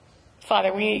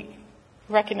Father, we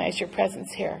recognize your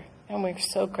presence here, and we're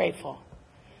so grateful.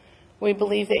 We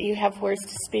believe that you have words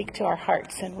to speak to our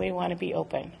hearts, and we want to be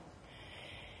open.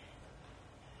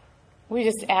 We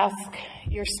just ask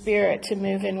your Spirit to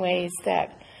move in ways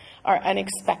that are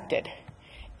unexpected,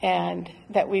 and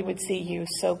that we would see you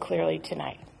so clearly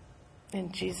tonight.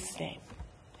 In Jesus' name,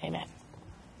 amen.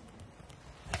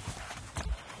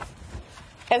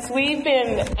 As we've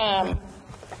been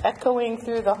echoing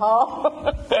through the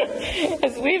hall,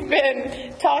 as we've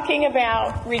been talking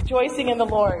about rejoicing in the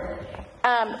Lord,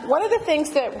 one of the things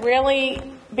that really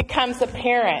becomes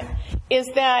apparent is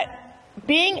that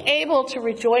being able to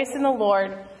rejoice in the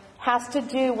Lord has to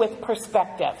do with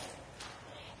perspective.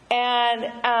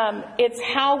 And it's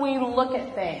how we look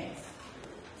at things.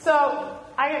 So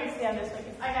I got to stand this way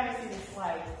because I got to see these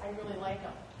slides. I really like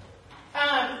them.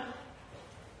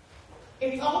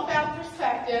 It's all about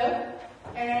perspective,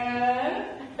 and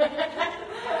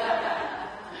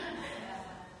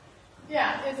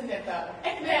yeah, isn't it though?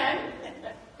 And then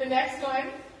the next one,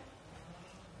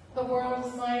 the world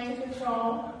is mine to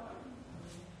control.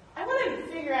 I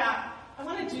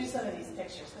want to do some of these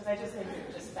pictures because I just think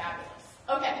they're just fabulous.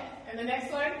 Okay, and the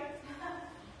next one.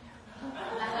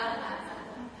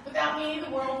 Without me, the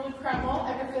world would crumble.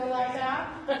 Ever feel like that?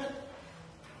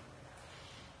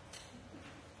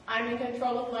 I'm in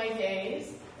control of my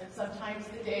days, and sometimes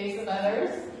the days of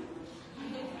others.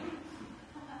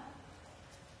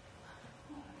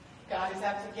 God is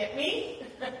out to get me.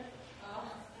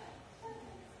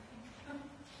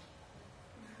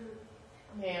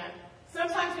 Man,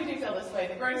 sometimes we do feel this way.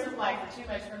 The burdens of life are too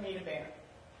much for me to bear.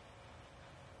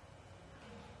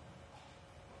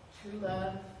 True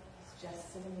love is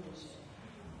just an illusion.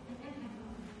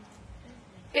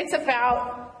 It's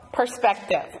about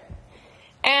perspective.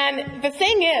 And the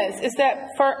thing is that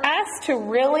for us to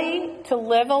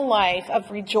live a life of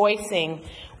rejoicing,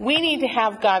 we need to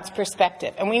have God's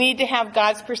perspective. And we need to have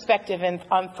God's perspective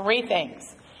on three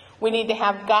things. We need to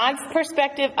have God's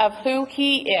perspective of who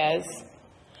He is.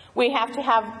 We have to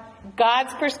have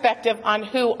God's perspective on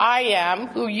who I am,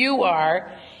 who you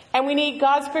are. And we need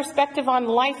God's perspective on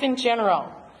life in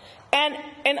general. And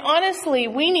honestly,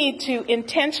 we need to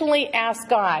intentionally ask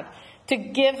God to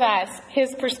give us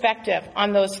His perspective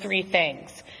on those three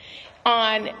things.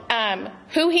 On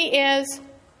who He is,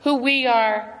 who we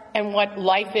are, and what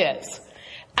life is.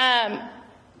 I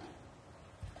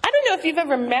don't know if you've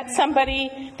ever met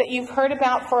somebody that you've heard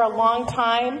about for a long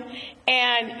time,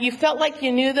 and you felt like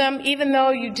you knew them, even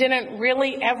though you didn't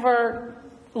really ever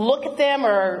look at them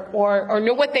or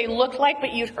know what they looked like,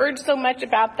 but you'd heard so much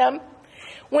about them.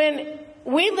 When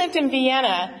we lived in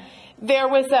Vienna, there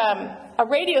was a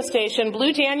radio station,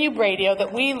 Blue Danube Radio,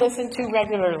 that we listened to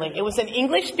regularly. It was an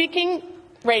English-speaking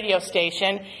radio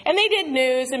station, and they did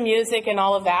news and music and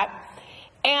all of that.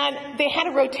 And they had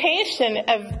a rotation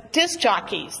of disc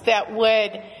jockeys that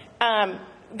would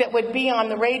be on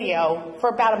the radio for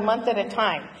about a month at a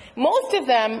time. Most of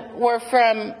them were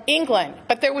from England,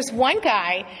 but there was one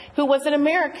guy who was an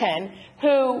American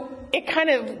who it kind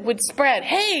of would spread.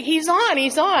 Hey, he's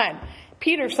on.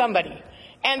 Peter somebody.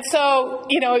 And so,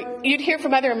 you'd hear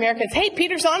from other Americans, hey,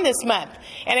 Peter's on this month.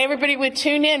 And everybody would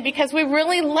tune in because we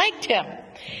really liked him.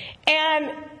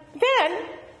 And then,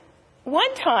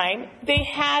 one time, they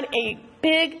had a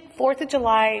big 4th of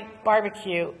July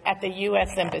barbecue at the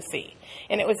U.S. Embassy.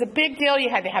 And it was a big deal. You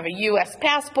had to have a U.S.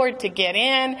 passport to get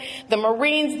in. The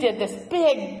Marines did this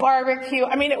big barbecue.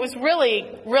 I mean, it was really,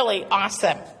 really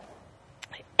awesome.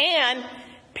 And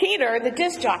Peter, the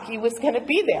disc jockey, was going to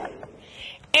be there.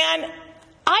 And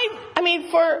I mean,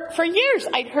 for years,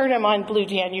 I'd heard him on Blue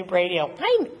Danube Radio.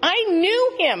 I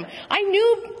knew him. I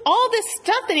knew all this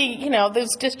stuff that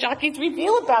those disc jockeys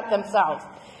reveal about themselves.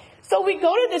 So we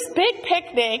go to this big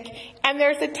picnic, and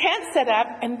there's a tent set up,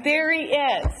 and there he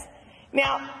is.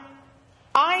 Now,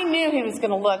 I knew he was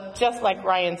going to look just like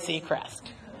Ryan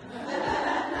Seacrest.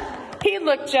 He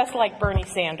looked just like Bernie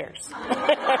Sanders.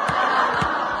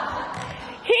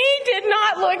 He did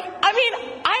not look,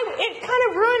 it kind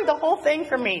of ruined the whole thing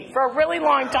for me for a really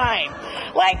long time.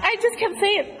 Like, I just kept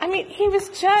saying, he was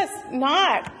just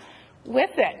not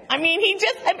with it.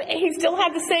 He still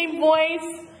had the same voice,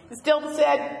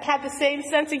 had the same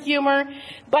sense of humor,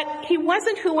 but he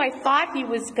wasn't who I thought he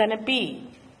was going to be.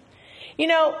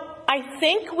 I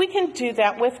think we can do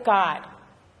that with God.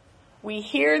 We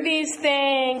hear these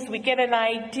things, we get an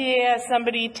idea,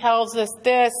 somebody tells us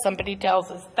this, somebody tells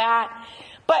us that,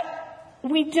 but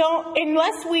we don't,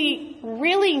 unless we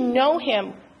really know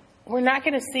Him, we're not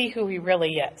going to see who He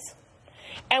really is.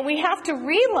 And we have to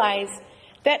realize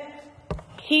that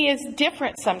He is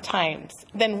different sometimes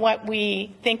than what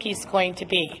we think He's going to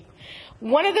be.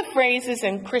 One of the phrases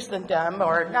in Christendom,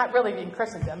 or not really in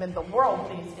Christendom, in the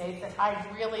world these days that I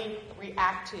really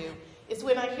react to is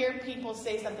when I hear people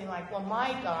say something like, well,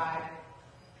 my God,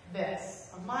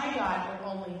 this, or my God would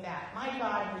only that. My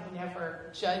God would never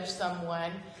judge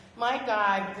someone. My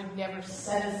God would never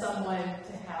send someone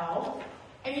to hell.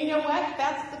 And you know what?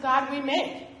 That's the God we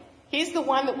make. He's the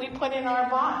one that we put in our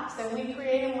box, and we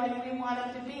create him like we want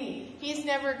him to be. He's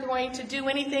never going to do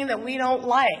anything that we don't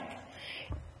like.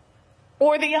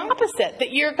 Or the opposite,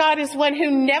 that your God is one who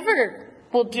never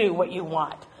will do what you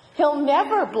want. He'll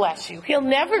never bless you. He'll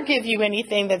never give you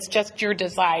anything that's just your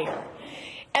desire.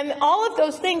 And all of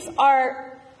those things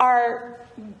are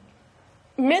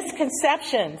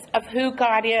misconceptions of who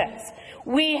God is.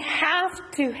 We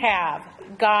have to have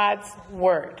God's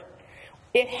word.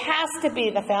 It has to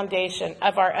be the foundation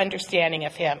of our understanding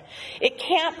of him. It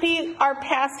can't be our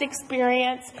past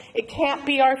experience. It can't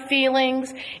be our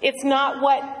feelings. It's not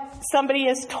what somebody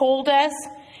has told us.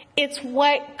 It's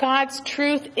what God's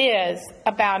truth is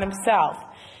about himself.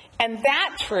 And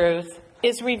that truth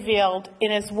is revealed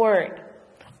in his word.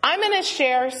 I'm going to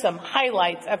share some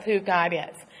highlights of who God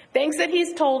is. Things that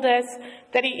he's told us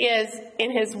that he is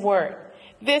in his word.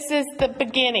 This is the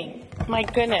beginning. My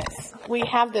goodness, we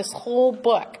have this whole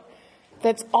book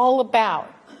that's all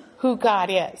about who God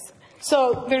is.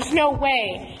 So there's no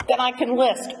way that I can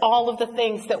list all of the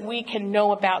things that we can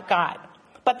know about God.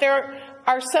 But there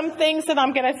are some things that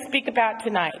I'm going to speak about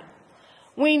tonight.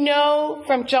 We know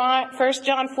from 1 John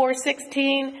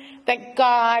 4:16 that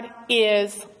God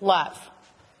is love.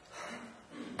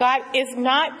 God is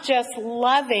not just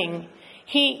loving.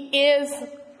 He is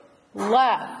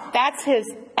love. That's his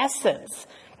essence.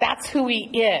 That's who he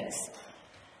is.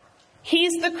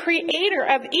 He's the creator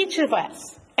of each of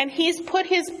us. And he's put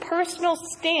his personal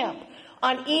stamp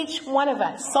on each one of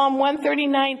us. Psalm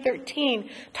 139:13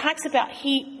 talks about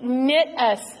he knit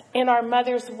us in our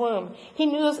mother's womb. He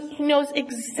knows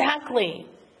exactly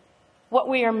what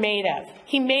we are made of.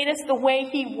 He made us the way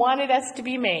he wanted us to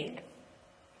be made.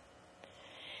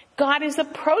 God is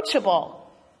approachable.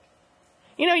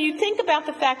 You know, you think about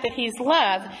the fact that he's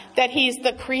love, that he's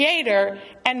the creator,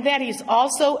 and that he's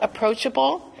also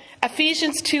approachable.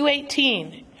 Ephesians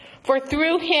 2:18. For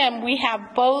through him we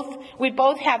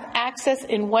both have access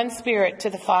in one spirit to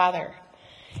the Father.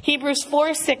 Hebrews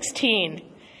 4:16.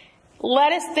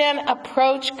 Let us then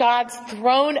approach God's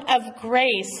throne of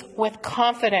grace with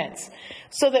confidence,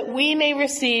 so that we may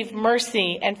receive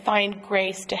mercy and find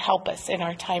grace to help us in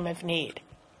our time of need.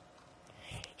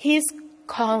 He's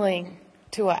calling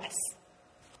to us.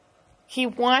 He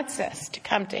wants us to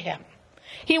come to him.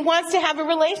 He wants to have a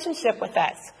relationship with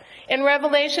us. In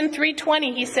Revelation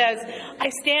 3:20, he says, I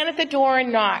stand at the door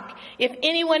and knock. If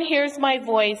anyone hears my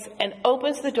voice and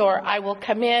opens the door, I will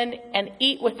come in and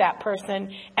eat with that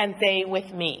person and they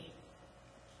with me.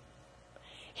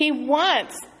 He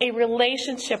wants a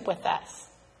relationship with us.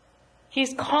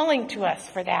 He's calling to us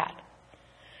for that.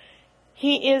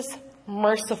 He is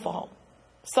merciful.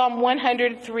 Psalm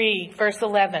 103, verse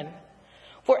 11.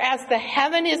 For as the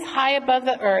heaven is high above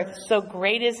the earth, so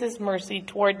great is his mercy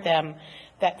toward them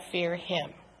that fear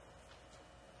him.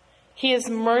 He is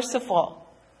merciful.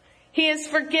 He is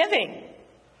forgiving.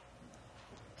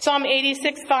 Psalm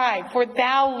 86:5. For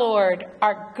thou, Lord,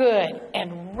 art good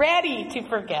and ready to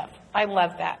forgive. I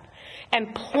love that.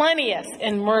 And plenteous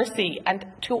in mercy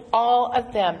unto all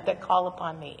of them that call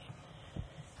upon thee.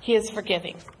 He is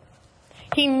forgiving.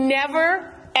 He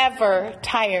never, ever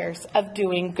tires of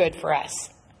doing good for us.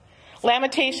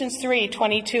 Lamentations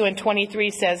 3:22 and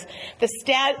 23 says, the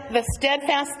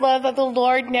steadfast love of the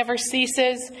Lord never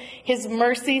ceases. His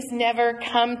mercies never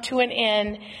come to an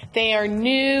end. They are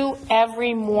new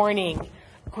every morning.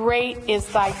 Great is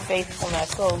thy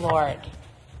faithfulness, O Lord.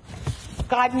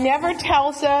 God never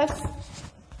tells us,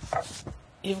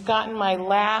 you've gotten on my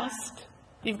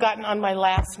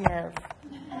last nerve.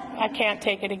 I can't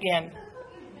take it again.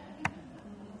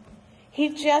 He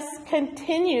just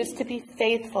continues to be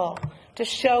faithful to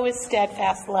show his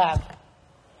steadfast love.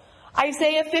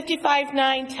 Isaiah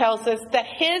 55:9 tells us that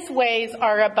his ways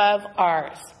are above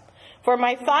ours. For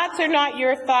my thoughts are not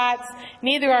your thoughts,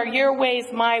 neither are your ways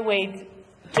my ways,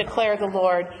 declare the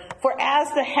Lord. For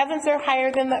as the heavens are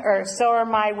higher than the earth, so are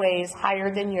my ways higher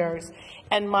than yours,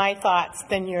 and my thoughts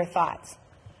than your thoughts.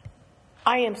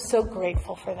 I am so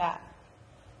grateful for that.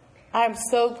 I am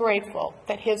so grateful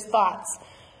that his thoughts,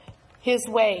 his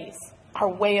ways are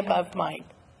way above mine.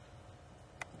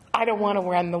 I don't want to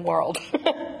run the world.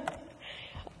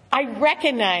 I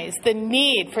recognize the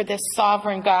need for this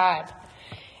sovereign God.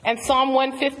 And Psalm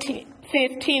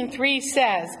 115:3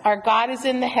 says, our God is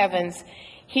in the heavens.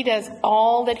 He does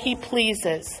all that he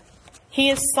pleases. He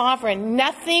is sovereign.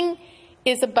 Nothing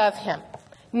is above him.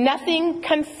 Nothing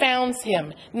confounds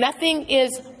him. Nothing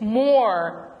is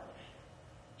more.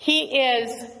 He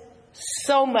is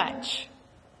so much.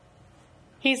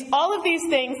 He's all of these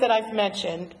things that I've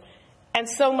mentioned and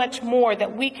so much more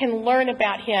that we can learn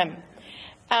about him.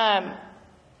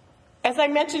 As I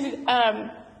mentioned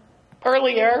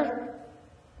earlier,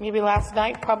 maybe last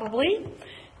night probably,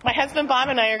 my husband Bob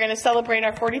and I are going to celebrate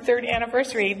our 43rd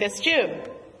anniversary this June.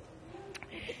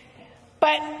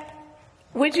 But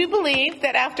would you believe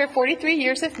that after 43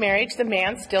 years of marriage, the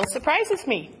man still surprises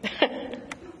me?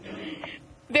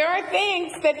 There are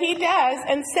things that he does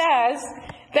and says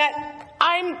that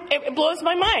it blows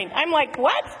my mind. I'm like,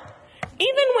 what?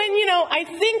 Even when, I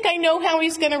think I know how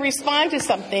he's going to respond to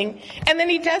something, and then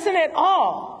he doesn't at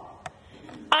all.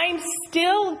 I'm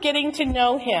still getting to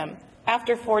know him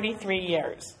after 43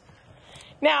 years.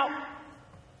 Now,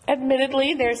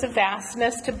 admittedly, there's a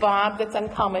vastness to Bob that's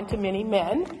uncommon to many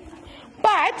men,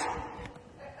 but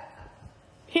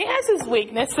he has his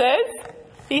weaknesses.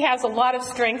 He has a lot of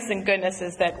strengths and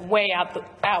goodnesses that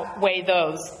outweigh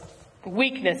those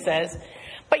weaknesses.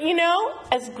 But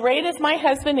as great as my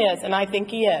husband is, and I think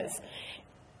he is,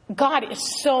 God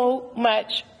is so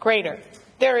much greater.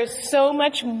 There is so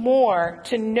much more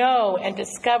to know and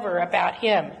discover about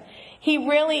him. He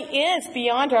really is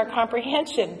beyond our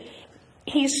comprehension.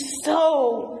 He's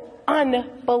so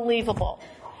unbelievable.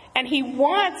 And he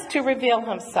wants to reveal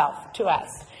himself to us.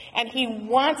 And he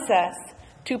wants us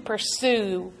to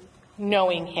pursue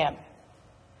knowing him.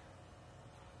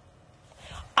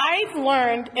 I've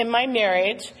learned in my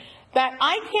marriage that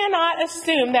I cannot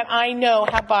assume that I know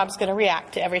how Bob's going to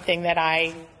react to everything that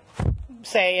I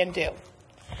say and do.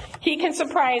 He can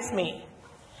surprise me.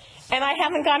 And I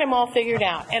haven't got him all figured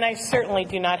out. And I certainly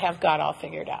do not have God all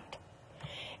figured out.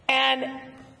 And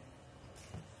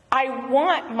I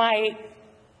want my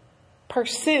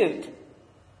pursuit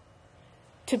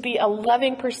to be a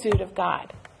loving pursuit of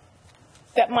God.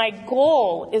 That my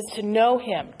goal is to know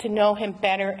him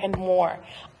better and more.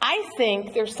 I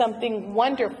think there's something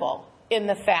wonderful in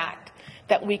the fact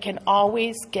that we can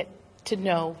always get to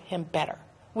know him better.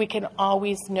 We can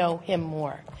always know him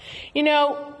more. We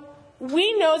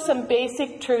know some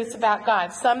basic truths about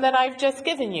God, some that I've just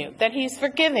given you, that he's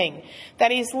forgiving,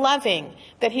 that he's loving,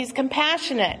 that he's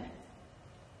compassionate.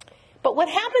 But what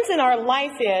happens in our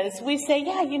life is we say,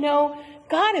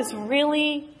 God is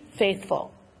really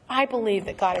faithful. I believe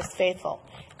that God is faithful.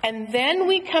 And then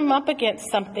we come up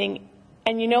against something,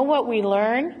 and you know what we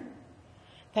learn?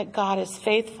 That God is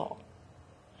faithful.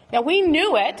 Now, we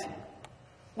knew it.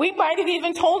 We might have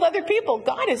even told other people,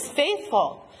 God is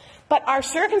faithful. But our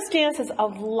circumstances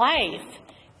of life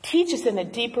teach us in a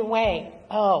deeper way.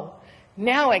 Oh,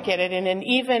 now I get it in an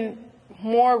even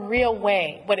more real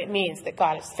way, what it means that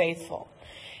God is faithful.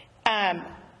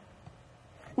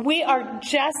 We are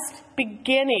just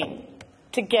beginning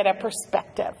to get a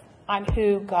perspective on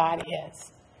who God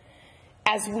is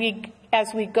as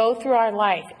we go through our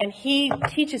life, and he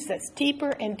teaches us deeper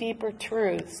and deeper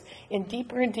truths in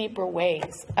deeper and deeper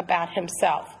ways about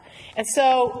himself. And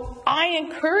so I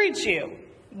encourage you,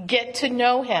 get to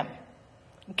know him.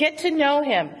 Get to know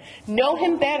him. Know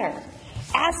him better.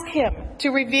 Ask him to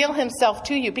reveal himself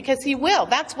to you, because he will.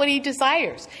 That's what he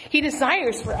desires. He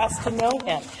desires for us to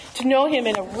know him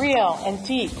in a real and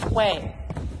deep way.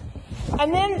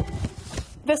 And then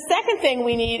the second thing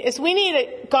we need is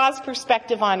God's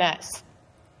perspective on us.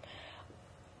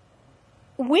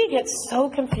 We get so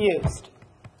confused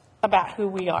about who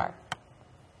we are.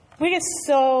 We get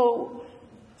so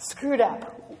screwed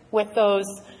up with those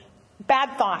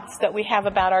bad thoughts that we have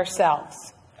about ourselves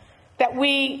that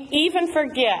we even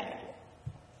forget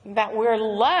that we're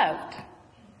loved,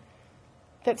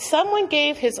 that someone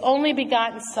gave his only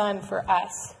begotten Son for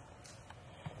us,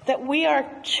 that we are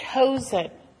chosen,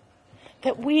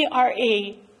 that we are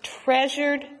a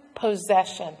treasured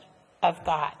possession of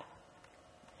God.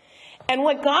 And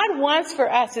what God wants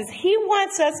for us is he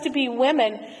wants us to be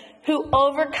women who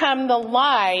overcome the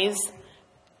lies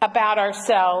about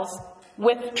ourselves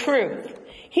with truth.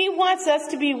 He wants us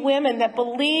to be women that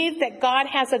believe that God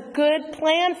has a good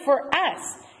plan for us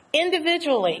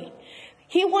individually.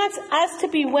 He wants us to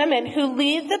be women who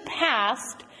leave the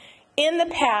past in the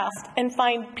past and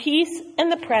find peace in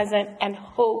the present and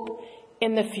hope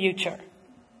in the future.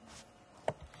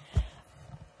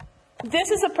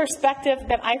 This is a perspective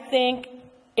that I think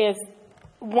is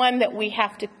one that we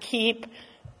have to keep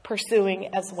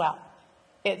pursuing as well.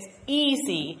 It's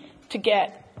easy to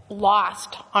get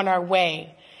lost on our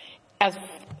way as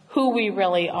who we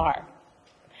really are.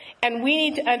 And we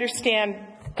need to understand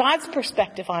God's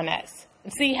perspective on us.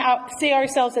 and see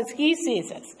ourselves as he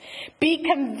sees us. Be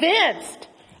convinced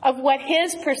of what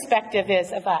his perspective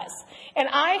is of us. And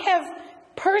I have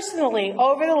personally,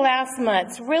 over the last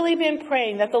months, really been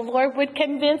praying that the Lord would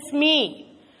convince me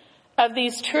of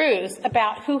these truths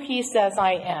about who he says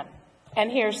I am.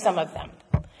 And here's some of them,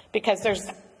 because there's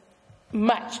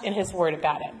much in his word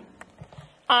about him.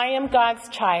 I am God's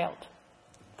child.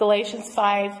 Galatians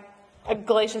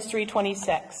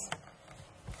 3:26.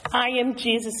 I am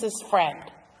Jesus'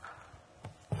 friend.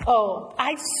 Oh,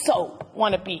 I so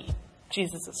want to be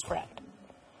Jesus' friend.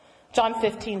 John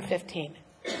 15:15.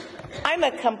 I'm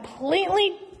a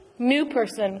completely new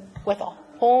person with a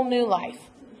whole new life.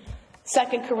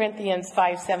 2 Corinthians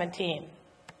 5:17.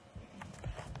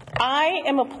 I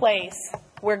am a place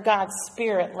where God's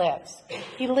Spirit lives.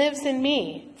 He lives in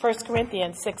me. 1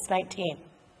 Corinthians 6:19.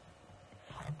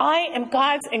 I am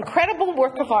God's incredible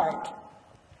work of art.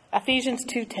 Ephesians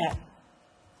 2:10.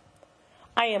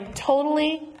 I am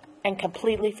totally and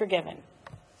completely forgiven.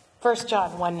 1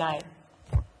 John 1:9.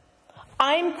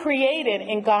 I'm created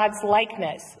in God's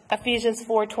likeness. Ephesians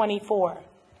 4:24.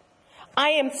 I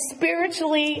am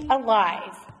spiritually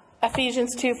alive.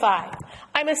 Ephesians 2:5.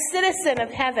 I'm a citizen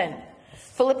of heaven.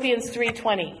 Philippians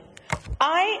 3:20.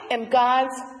 I am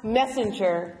God's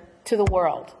messenger to the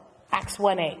world. Acts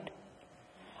 1:8.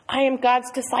 I am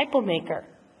God's disciple maker.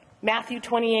 Matthew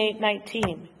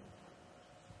 28:19.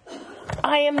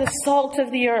 I am the salt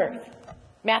of the earth.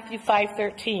 Matthew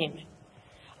 5:13.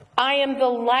 I am the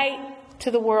light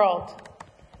to the world.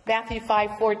 Matthew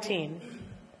 5:14.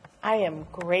 I am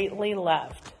greatly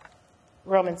loved.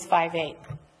 Romans 5:8.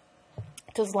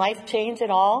 Does life change at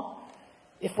all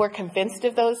if we're convinced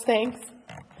of those things?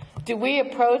 Do we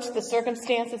approach the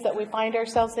circumstances that we find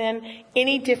ourselves in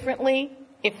any differently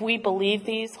if we believe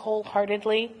these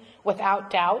wholeheartedly, without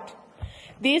doubt?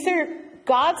 These are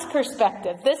God's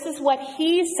perspective. This is what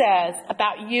he says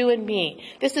about you and me.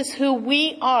 This is who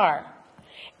we are.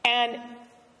 And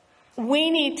we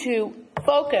need to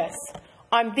focus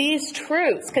on these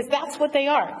truths, because that's what they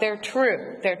are. They're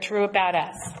true. They're true about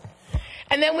us.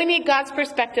 And then we need God's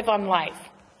perspective on life.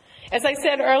 As I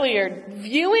said earlier,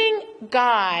 viewing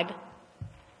God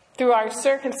through our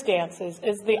circumstances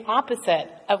is the opposite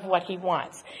of what he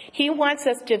wants. He wants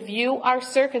us to view our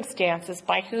circumstances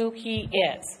by who he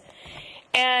is.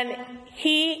 And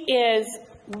he is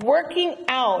working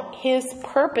out his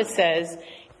purposes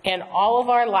in all of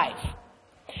our life.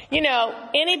 You know,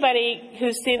 anybody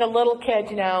who's seen a little kid,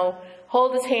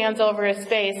 hold his hands over his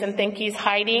face and think he's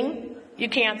hiding, you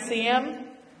can't see him.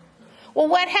 Well,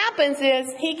 what happens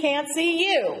is he can't see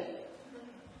you.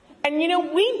 And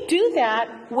we do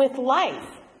that with life.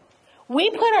 We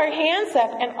put our hands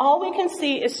up and all we can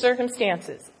see is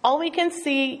circumstances. All we can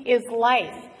see is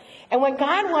life. And what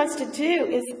God wants to do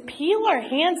is peel our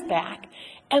hands back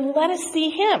and let us see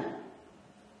him.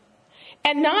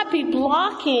 And not be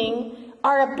blocking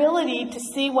our ability to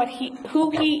see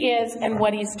who he is and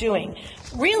what he's doing.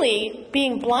 Really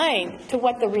being blind to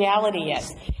what the reality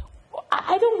is.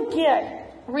 I don't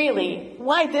get, really,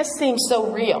 why this seems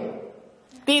so real.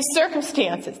 These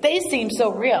circumstances, they seem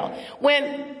so real.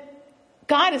 When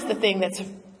God is the thing that's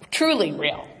truly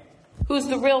real. Who's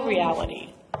the real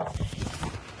reality?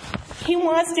 He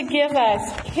wants to give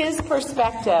us his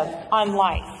perspective on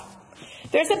life.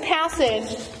 There's a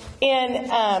passage in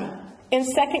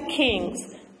 2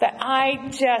 Kings that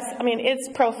it's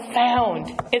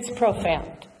profound. It's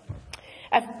profound.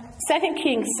 2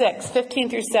 Kings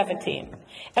 6:15-17.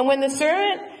 And when the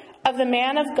servant of the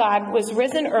man of God was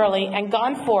risen early and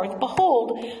gone forth,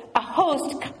 behold, a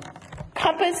host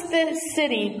compassed the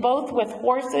city both with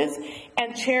horses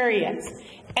and chariots.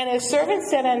 And his servant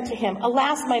said unto him,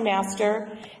 Alas, my master,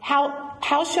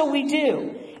 how shall we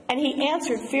do? And he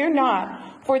answered, Fear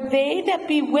not, for they that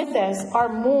be with us are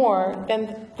more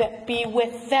than that be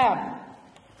with them.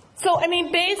 So,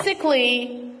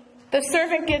 basically, the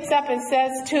servant gets up and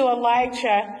says to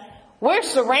Elijah, we're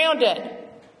surrounded.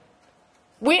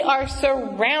 We are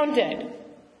surrounded.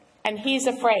 And he's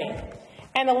afraid.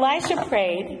 And Elisha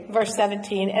prayed, verse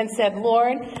 17, and said,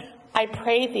 Lord, I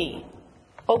pray thee,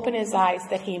 open his eyes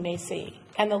that he may see.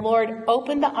 And the Lord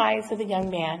opened the eyes of the young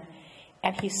man,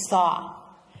 and he saw.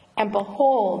 And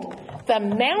behold, the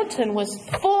mountain was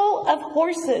full of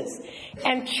horses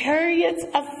and chariots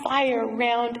of fire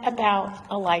round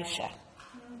about Elisha.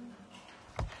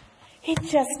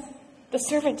 The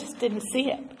servant just didn't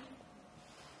see it.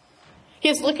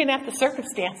 He's looking at the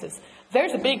circumstances.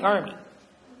 There's a big army.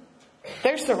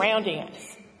 They're surrounding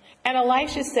us. And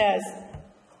Elisha says,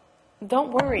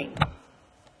 don't worry.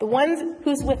 The one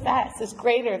who's with us is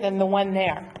greater than the one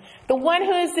there. The one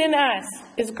who is in us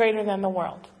is greater than the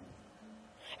world.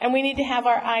 And we need to have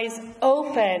our eyes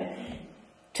open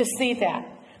to see that.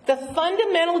 The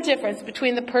fundamental difference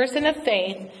between the person of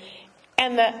faith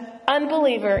and the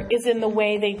unbeliever is in the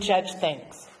way they judge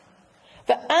things.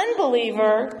 The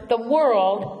unbeliever, the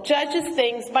world, judges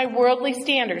things by worldly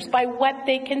standards, by what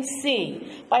they can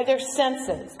see, by their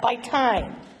senses, by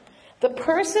time. The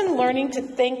person learning to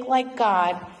think like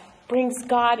God brings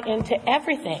God into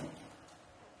everything.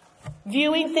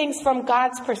 Viewing things from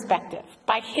God's perspective,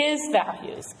 by His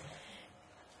values.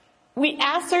 We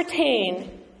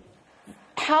ascertain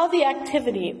how the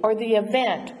activity or the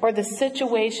event or the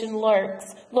situation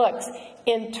looks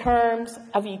in terms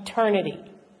of eternity.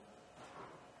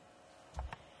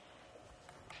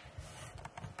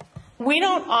 We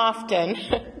don't often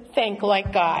think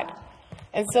like God.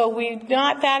 And so we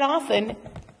not that often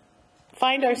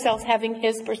find ourselves having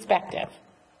His perspective.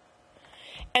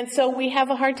 And so we have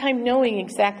a hard time knowing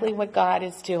exactly what God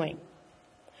is doing.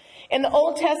 In the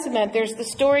Old Testament, there's the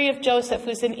story of Joseph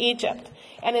who's in Egypt.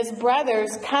 And his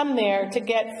brothers come there to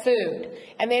get food.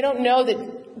 And they don't know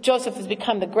that Joseph has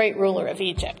become the great ruler of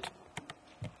Egypt.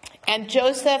 And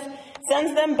Joseph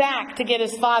sends them back to get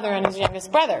his father and his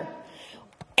youngest brother.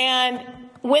 And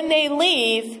when they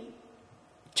leave,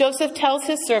 Joseph tells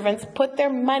his servants, put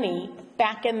their money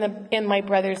back in my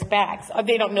brother's bags.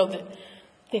 They don't know they're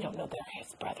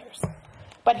his brothers.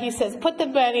 But he says, put the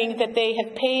money that they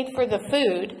have paid for the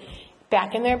food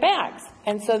back in their bags.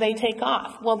 And so they take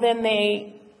off. Well, then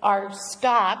they are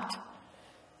stopped.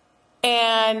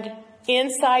 And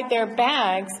inside their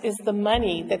bags is the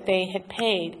money that they had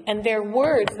paid. And their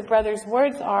words, the brothers'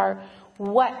 words are,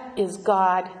 what is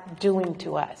God doing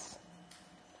to us?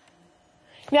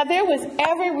 Now, there was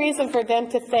every reason for them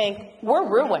to think, we're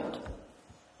ruined.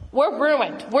 We're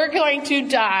ruined. We're going to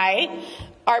die.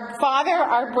 Our father,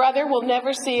 our brother will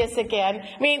never see us again.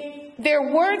 I mean,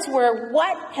 their words were,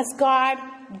 what has God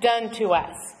done to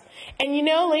us? And you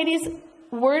know, ladies,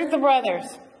 we're the brothers.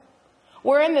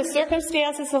 We're in the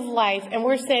circumstances of life, and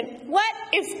we're saying, what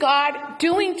is God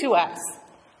doing to us?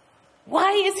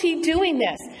 Why is He doing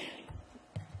this?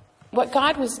 What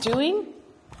God was doing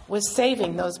was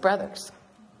saving those brothers.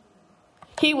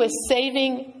 He was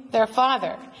saving their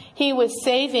father. He was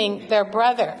saving their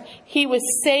brother. He was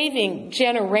saving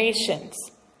generations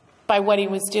by what He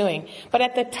was doing. But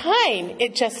at the time,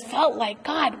 it just felt like,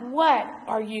 God, what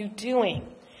are you doing?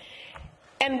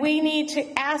 And we need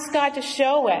to ask God to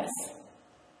show us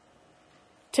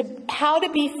how to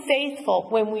be faithful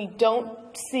when we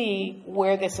don't see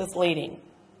where this is leading.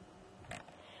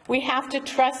 We have to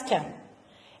trust Him.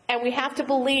 And we have to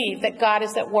believe that God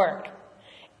is at work.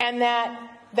 And that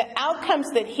the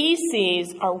outcomes that He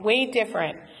sees are way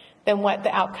different than what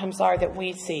the outcomes are that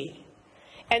we see.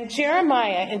 And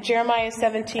Jeremiah, in Jeremiah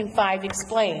 17:5,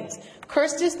 explains,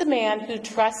 cursed is the man who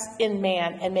trusts in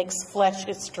man and makes flesh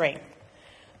his strength,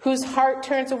 whose heart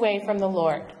turns away from the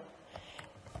Lord.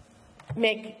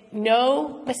 Make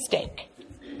no mistake.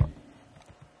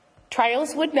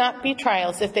 Trials would not be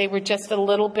trials if they were just a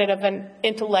little bit of an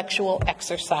intellectual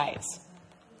exercise.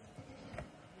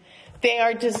 They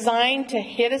are designed to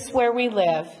hit us where we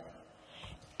live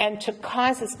and to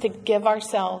cause us to give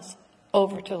ourselves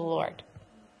over to the Lord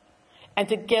and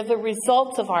to give the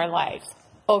results of our lives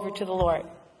over to the Lord.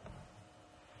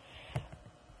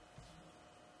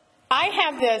 I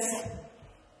have this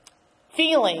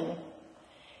feeling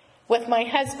with my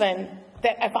husband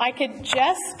that if I could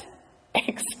just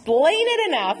explain it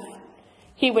enough,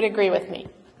 he would agree with me.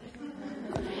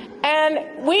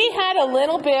 And we had a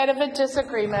little bit of a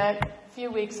disagreement a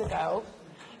few weeks ago.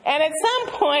 And at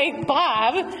some point,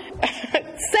 Bob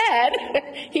said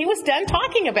he was done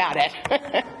talking about it.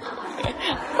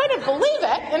 Couldn't believe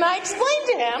it. And I explained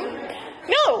to him,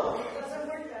 no,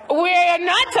 we're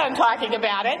not done talking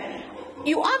about it.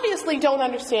 You obviously don't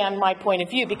understand my point of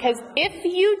view, because if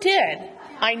you did,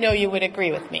 I know you would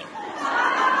agree with me.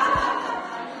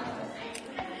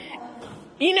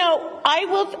 You know, I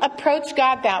will approach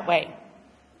God that way.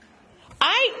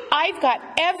 I've got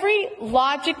every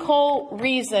logical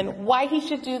reason why He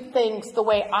should do things the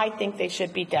way I think they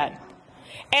should be done.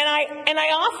 And I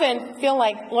often feel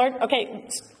like, Lord, okay,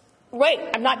 wait,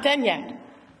 I'm not done yet.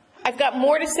 I've got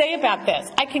more to say about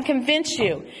this. I can convince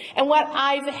you. And what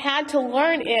I've had to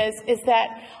learn is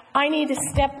that I need to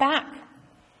step back.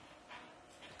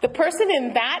 The person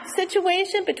in that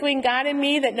situation between God and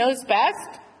me that knows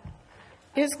best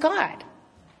is God.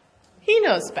 He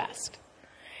knows best.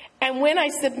 And when I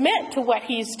submit to what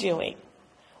He's doing,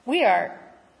 we are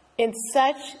in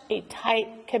such a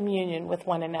tight communion with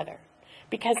one another.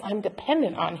 because I'm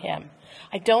dependent on him.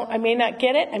 I may not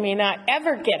get it. I may not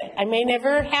ever get it. I may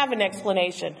never have an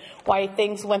explanation why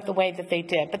things went the way that they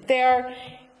did. But there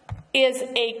is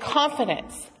a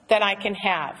confidence that I can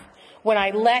have when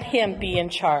I let him be in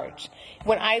charge,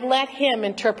 when I let him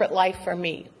interpret life for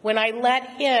me, when I let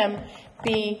him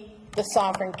be the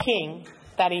sovereign king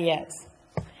that he is.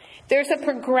 There's a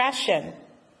progression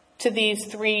to these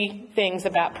three things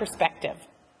about perspective.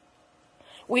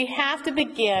 We have to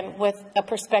begin with a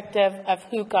perspective of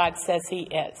who God says he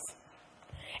is.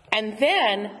 And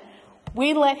then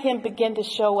we let him begin to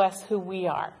show us who we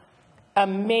are,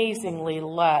 amazingly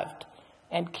loved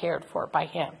and cared for by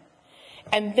him.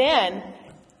 And then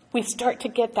we start to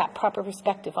get that proper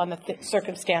perspective on the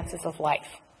circumstances of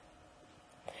life.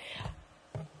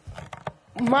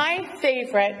 My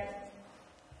favorite,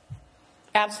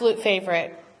 absolute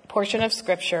favorite portion of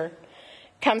Scripture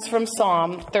comes from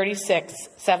Psalm 36,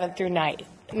 7 through 9.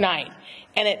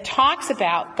 And it talks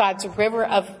about God's river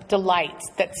of delights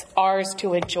that's ours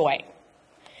to enjoy.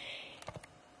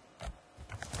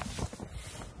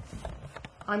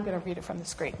 I'm going to read it from the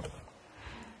screen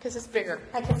because it's bigger.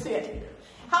 I can see it.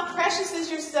 How precious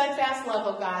is your steadfast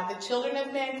love, O God. The children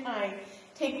of mankind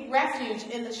take refuge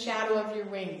in the shadow of your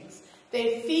wings.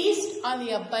 They feast on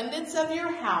the abundance of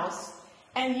your house,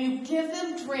 and you give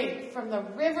them drink from the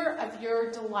river of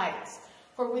your delights.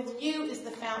 For with you is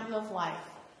the fountain of life.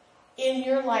 In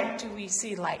your light do we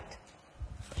see light.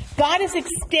 God is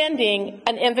extending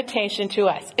an invitation to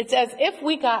us. It's as if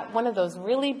we got one of those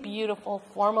really beautiful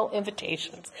formal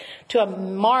invitations to a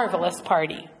marvelous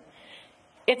party.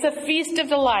 It's a feast of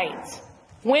delights.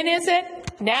 When is it?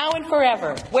 Now and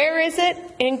forever. Where is it?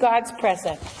 In God's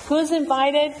presence. Who's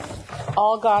invited?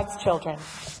 All God's children.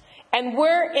 And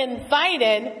we're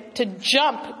invited to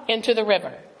jump into the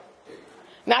river.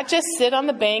 Not just sit on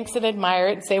the banks and admire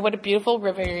it and say what a beautiful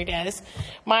river it is.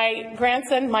 My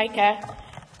grandson, Micah,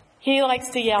 he likes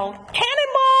to yell,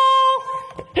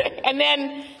 "Cannonball!" And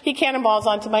then he cannonballs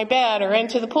onto my bed or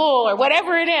into the pool or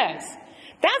whatever it is.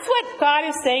 That's what God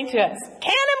is saying to us.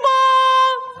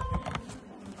 Cannonball!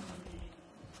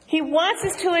 He wants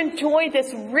us to enjoy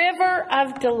this river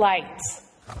of delights.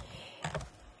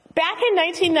 Back in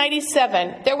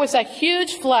 1997, there was a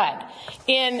huge flood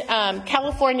in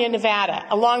California, Nevada,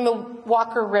 along the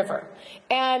Walker River.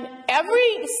 And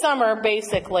every summer,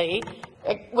 basically,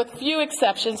 with few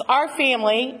exceptions, our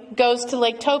family goes to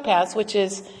Lake Topaz, which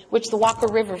the Walker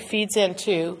River feeds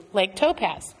into Lake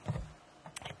Topaz.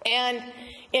 And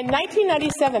in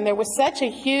 1997, there was such a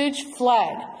huge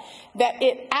flood that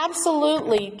it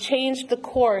absolutely changed the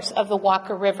course of the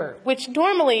Walker River, which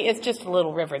normally is just a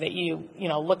little river that you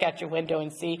look out your window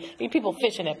and see. I mean, people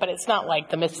fish in it, but it's not like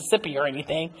the Mississippi or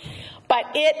anything. But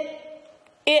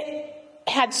it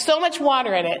had so much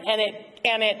water in it,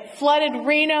 and it flooded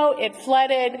Reno, it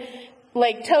flooded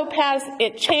Lake Topaz.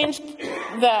 It changed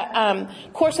the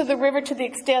course of the river to the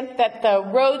extent that the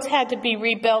roads had to be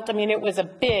rebuilt. I mean, it was a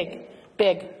big,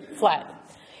 big flood.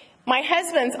 My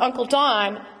husband's Uncle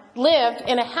Don lived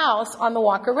in a house on the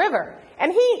Walker River.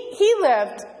 And he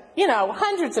lived,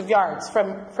 hundreds of yards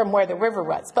from where the river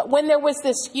was. But when there was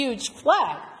this huge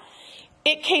flood,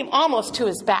 it came almost to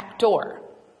his back door,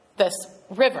 this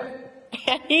river.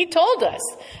 And he told us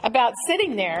about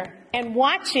sitting there and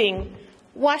watching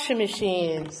washing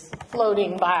machines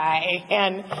floating by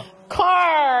and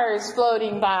cars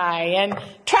floating by and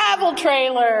travel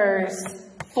trailers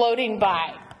floating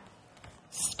by.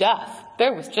 Stuff.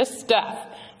 There was just stuff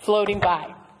floating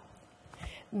by.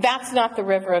 That's not the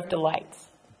river of delights.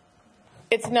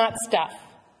 It's not stuff.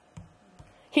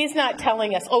 He's not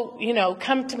telling us,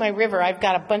 come to my river. I've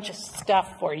got a bunch of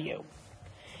stuff for you.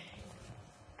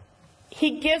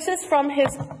 He gives us from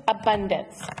his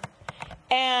abundance.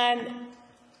 And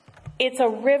it's a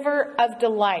river of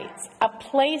delights, a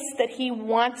place that he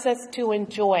wants us to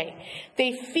enjoy.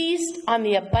 They feast on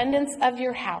the abundance of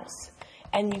your house,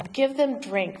 and you give them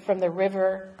drink from the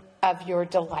river of your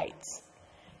delights.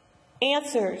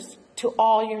 Answers to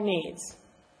all your needs.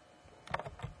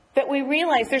 That we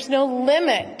realize there's no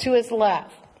limit to his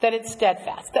love, that it's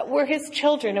steadfast, that we're his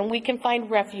children and we can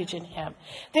find refuge in him.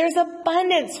 There's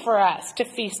abundance for us to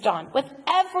feast on, with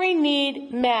every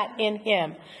need met in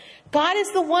him. God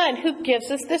is the one who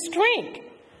gives us this drink.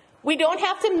 We don't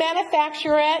have to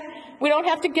manufacture it. We don't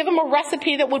have to give him a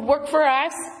recipe that would work for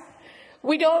us.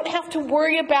 We don't have to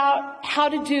worry about how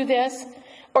to do this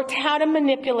or how to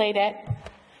manipulate it.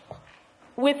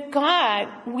 With God,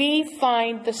 we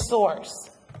find the source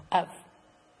of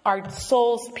our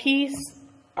soul's peace,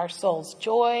 our soul's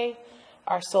joy,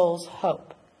 our soul's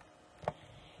hope.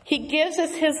 He gives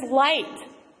us his light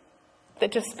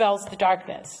that dispels the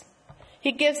darkness.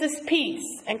 He gives us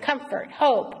peace and comfort,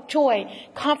 hope, joy,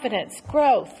 confidence,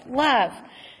 growth, love,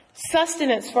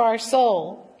 sustenance for our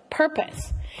soul,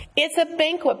 purpose. It's a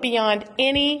banquet beyond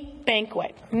any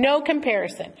banquet. No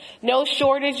comparison. No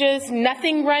shortages.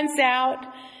 Nothing runs out.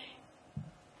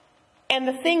 And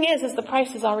the thing is the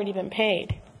price has already been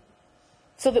paid.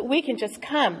 So that we can just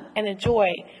come and enjoy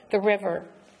the river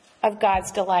of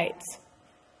God's delights.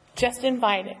 Just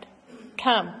invited.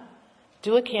 Come,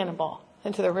 do a cannonball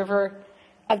into the river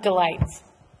of delights.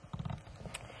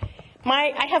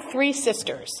 I have 3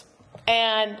 sisters,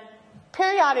 and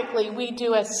periodically we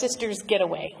do a sisters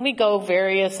getaway. We go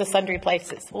various sundry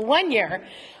places. Well, one year,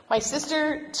 my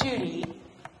sister Judy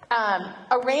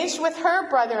arranged with her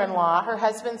brother-in-law, her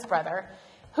husband's brother,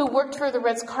 who worked for the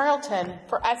Ritz-Carlton,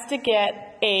 for us to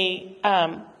get a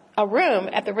room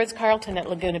at the Ritz-Carlton at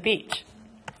Laguna Beach.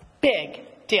 Big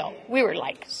deal. We were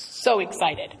so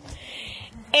excited.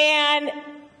 And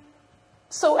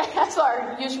so as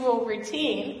our usual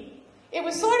routine, it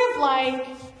was sort of like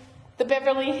the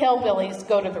Beverly Hillbillies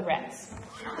go to the Ritz.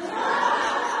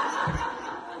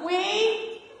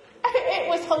 It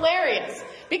was hilarious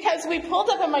because we pulled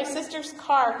up in my sister's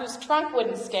car whose trunk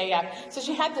wouldn't stay up. So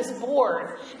she had this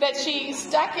board that she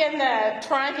stuck in the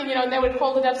trunk and, and they would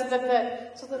hold it up so that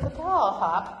the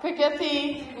bellhop could get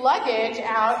the luggage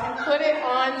out and put it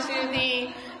onto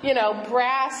the,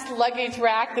 brass luggage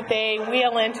rack that they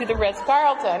wheel into the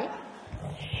Ritz-Carlton.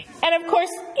 And of course,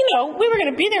 we were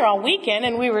going to be there all weekend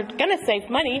and we were going to save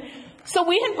money. So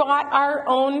we had bought our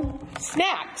own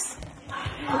snacks.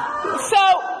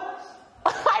 So,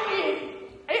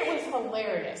 it was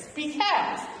hilarious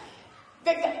because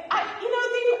they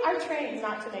are trained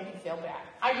not to make you feel bad.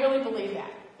 I really believe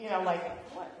that.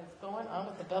 What is going on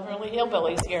with the Beverly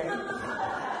Hillbillies here?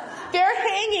 They're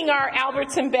hanging our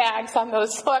Albertson bags on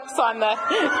those hooks on the,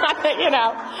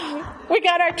 We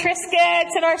got our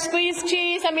Triscuits and our squeezed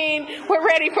cheese. We're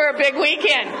ready for a big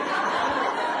weekend.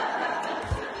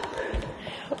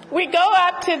 We go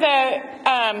up to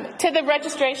the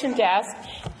registration desk,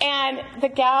 and the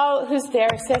gal who's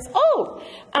there says,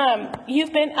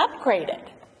 you've been upgraded.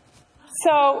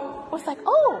 So I was like,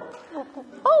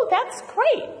 oh, that's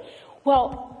great.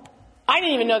 Well, I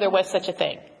didn't even know there was such a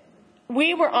thing.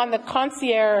 We were on the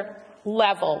concierge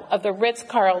level of the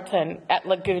Ritz-Carlton at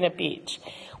Laguna Beach,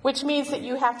 which means that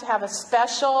you have to have a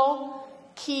special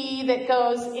key that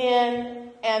goes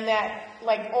in, and that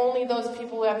only those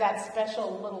people who have that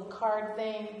special little card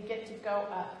thing get to go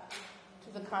up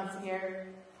to the concierge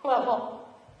level.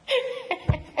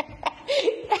 And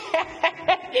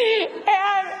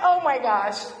oh my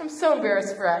gosh, I'm so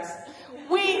embarrassed for us.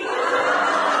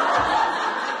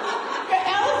 The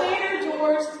elevator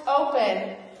doors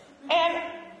open, and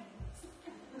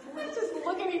let's just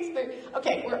look at each thing.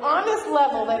 Okay, we're on this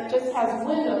level that just has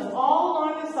windows all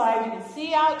along the side. You can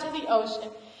see out to the ocean.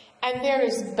 And there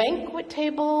is banquet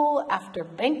table after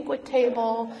banquet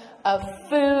table of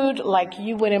food like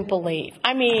you wouldn't believe.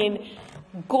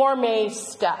 Gourmet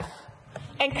stuff.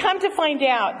 And come to find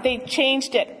out, they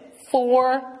changed it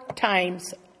 4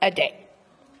 times a day.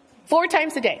 4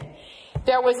 times a day.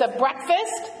 There was a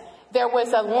breakfast, there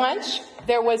was a lunch,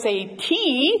 there was a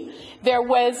tea, there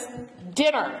was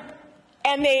dinner.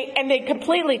 And they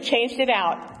completely changed it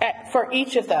out for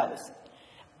each of those.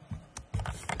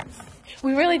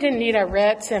 We really didn't need our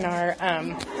Ritz and our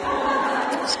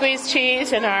squeezed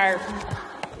cheese and our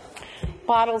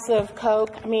bottles of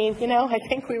Coke. I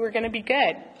think we were going to be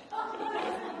good.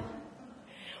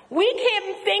 We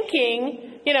came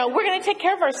thinking, we're going to take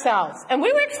care of ourselves. And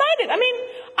we were excited. I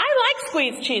like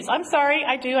squeezed cheese. I'm sorry,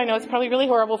 I do. I know it's probably really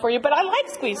horrible for you, but I like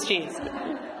squeezed cheese.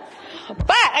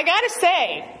 But I got to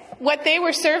say, what they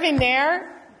were serving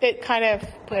there, it kind of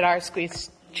put our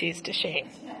squeezed cheese to shame.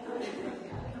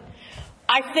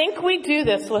 I think we do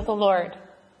this with the Lord.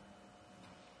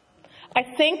 I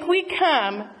think we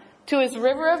come to his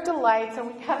river of delights and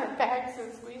we got our bags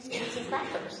of squeezed cheese and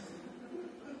crackers.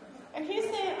 And he's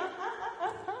saying,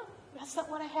 that's not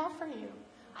what I have for you.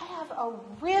 I have a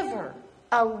river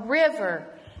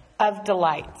of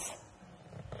delights.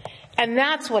 And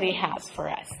that's what he has for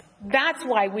us. That's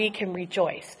why we can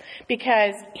rejoice,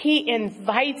 because he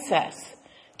invites us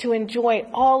to enjoy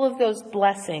all of those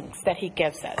blessings that he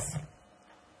gives us.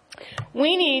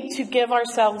 We need to give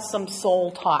ourselves some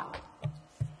soul talk.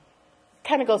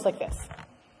 Kind of goes like this.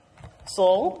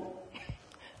 Soul,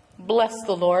 bless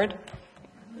the Lord.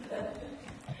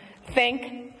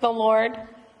 Thank the Lord.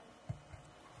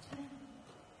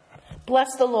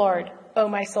 Bless the Lord, O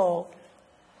my soul.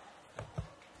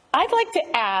 I'd like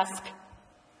to ask,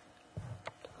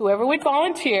 whoever would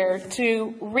volunteer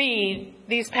to read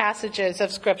these passages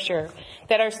of Scripture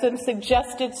that are some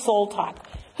suggested soul talk.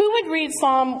 Who would read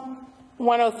Psalm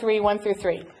 103, 1 through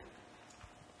 3?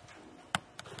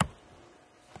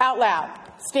 Out loud.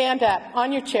 Stand up.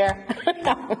 On your chair.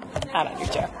 Not on your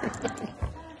chair.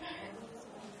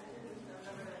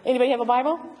 Anybody have a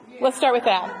Bible? Let's start with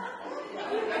that.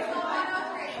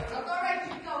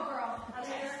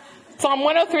 Psalm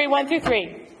 103, 1 through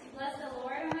 3. Bless the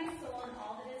Lord, O my soul, and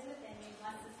all that is within me.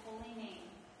 Bless his holy name.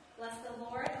 Bless the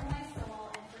Lord, O my soul,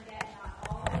 and forget not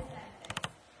all his benefits,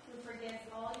 who forgives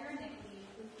all your iniquity,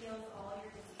 who heals all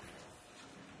your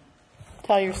diseases.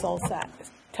 Tell your soul that.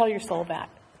 Tell your soul that.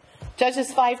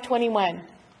 Judges 5:21.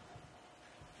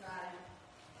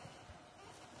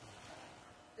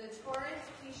 The torrent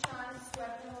Kishon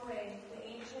swept them away, the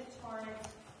ancient torrent.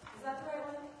 Is that the right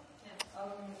one? Yes.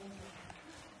 Oh,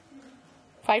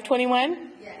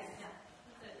 5:21. yes.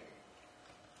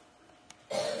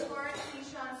 The torrent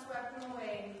Kishon swept them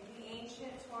away, the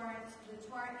ancient torrent, the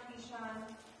torrent Kishon.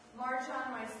 March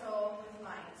on, my soul, with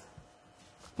might.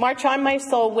 March on, my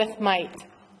soul, with might.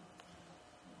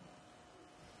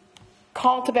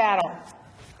 Call to battle.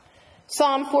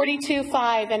 Psalm 42,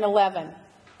 5 and 11.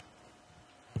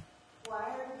 Why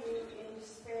are you in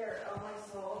despair, O my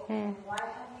soul? Why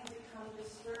have you become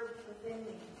disturbed within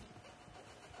me?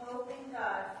 Hope in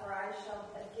God, for I shall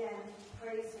again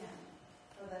praise him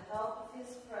for the help of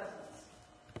his presence.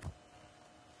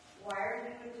 Why are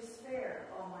you in despair,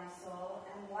 O my soul?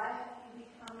 And why have you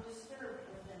become disturbed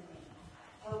within me?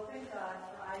 Hope in God,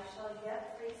 for I shall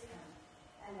yet praise him,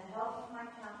 and the help of my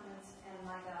countenance and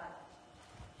my God.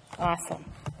 Awesome.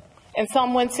 And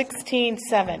Psalm 116,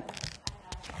 7.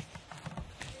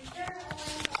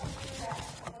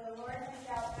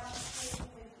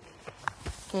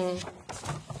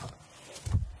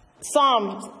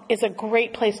 Psalms is a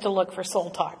great place to look for soul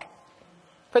talk,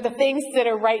 for the things that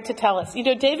are right to tell us. You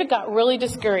know, David got really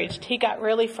discouraged. He got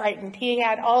really frightened. He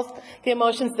had all the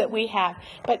emotions that we have.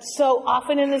 But so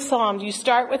often in the Psalms, you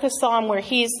start with a psalm where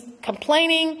he's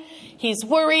complaining, he's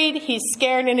worried, he's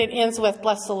scared, and it ends with,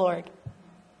 bless the Lord.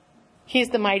 He's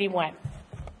the mighty one.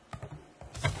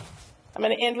 I'm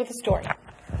going to end with a story.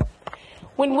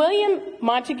 When William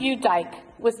Montague Dyke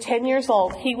was 10 years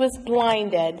old, he was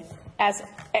blinded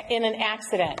in an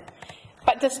accident.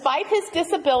 But despite his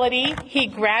disability, he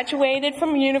graduated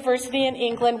from university in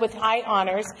England with high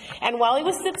honors. And while he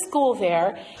was at school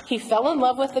there, he fell in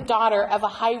love with the daughter of a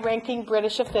high-ranking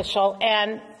British official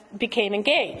and became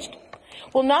engaged.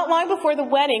 Well, not long before the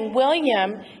wedding,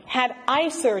 William had eye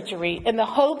surgery in the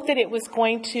hope that it was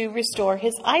going to restore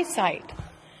his eyesight.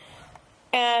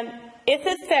 And if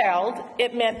it failed,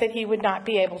 it meant that he would not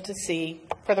be able to see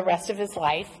for the rest of his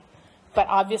life. But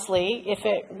obviously, if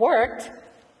it worked,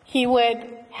 he would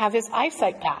have his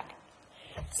eyesight back.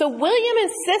 So William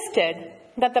insisted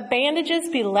that the bandages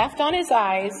be left on his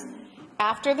eyes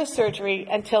after the surgery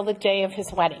until the day of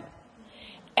his wedding.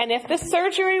 And if the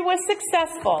surgery was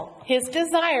successful, his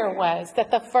desire was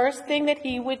that the first thing that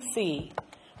he would see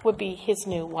would be his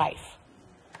new wife.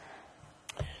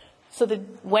 So the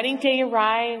wedding day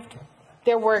arrived.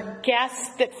 There were guests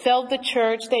that filled the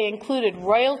church. They included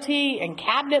royalty and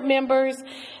cabinet members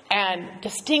and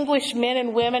distinguished men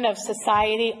and women of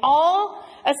society, all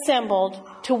assembled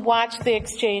to watch the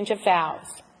exchange of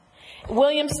vows.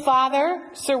 William's father,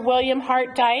 Sir William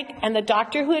Hart Dyke, and the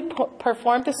doctor who had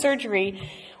performed the surgery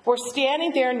were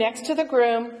standing there next to the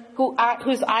groom,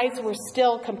 whose eyes were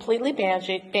still completely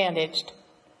bandaged.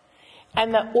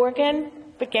 And the organ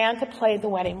began to play the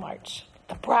wedding march.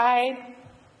 The bride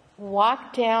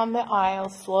walked down the aisle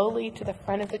slowly to the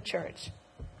front of the church.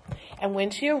 And when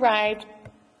she arrived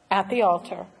at the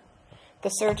altar, the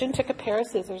surgeon took a pair of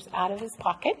scissors out of his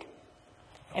pocket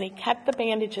and he cut the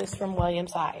bandages from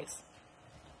William's eyes.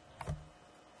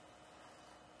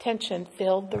 Tension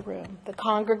filled the room. The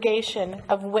congregation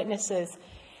of witnesses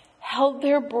held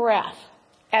their breath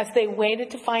as they waited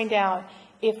to find out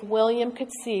if William could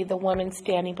see the woman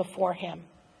standing before him.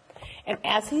 And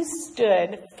as he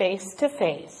stood face to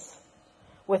face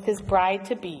with his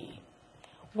bride-to-be,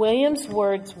 William's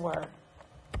words were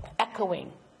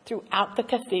echoing throughout the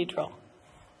cathedral.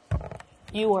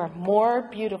 "You are more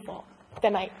beautiful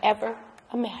than I ever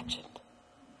imagined."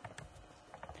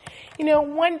 You know,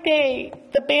 one day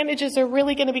the bandages are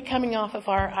really going to be coming off of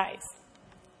our eyes.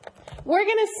 We're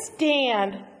going to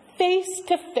stand face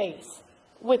to face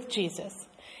with Jesus.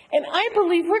 And I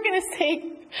believe we're going to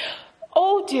say,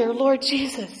 "Oh, dear Lord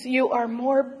Jesus, you are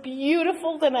more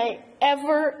beautiful than I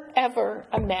ever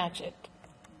imagined."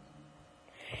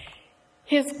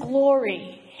 His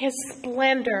glory, his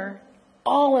splendor,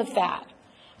 all of that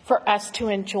for us to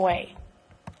enjoy.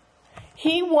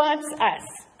 He wants us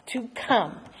to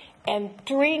come and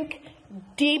drink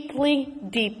deeply,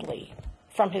 deeply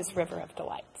from his river of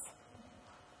delights.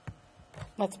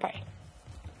 Let's pray.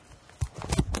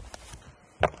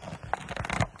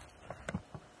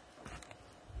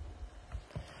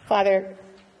 Father,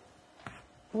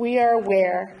 we are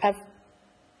aware of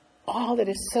all that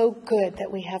is so good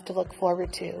that we have to look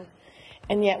forward to.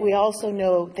 And yet we also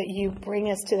know that you bring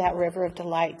us to that river of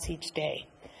delights each day,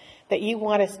 that you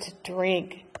want us to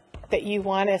drink, that you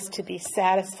want us to be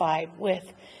satisfied with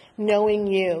knowing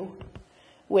you,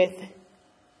 with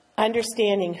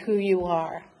understanding who you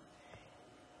are.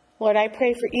 Lord, I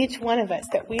pray for each one of us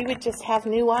that we would just have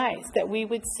new eyes, that we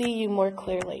would see you more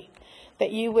clearly,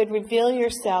 that you would reveal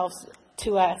yourselves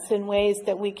to us in ways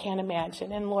that we can't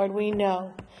imagine. And Lord, we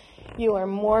know you are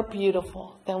more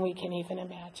beautiful than we can even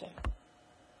imagine.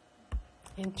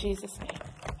 In Jesus' name,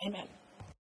 amen.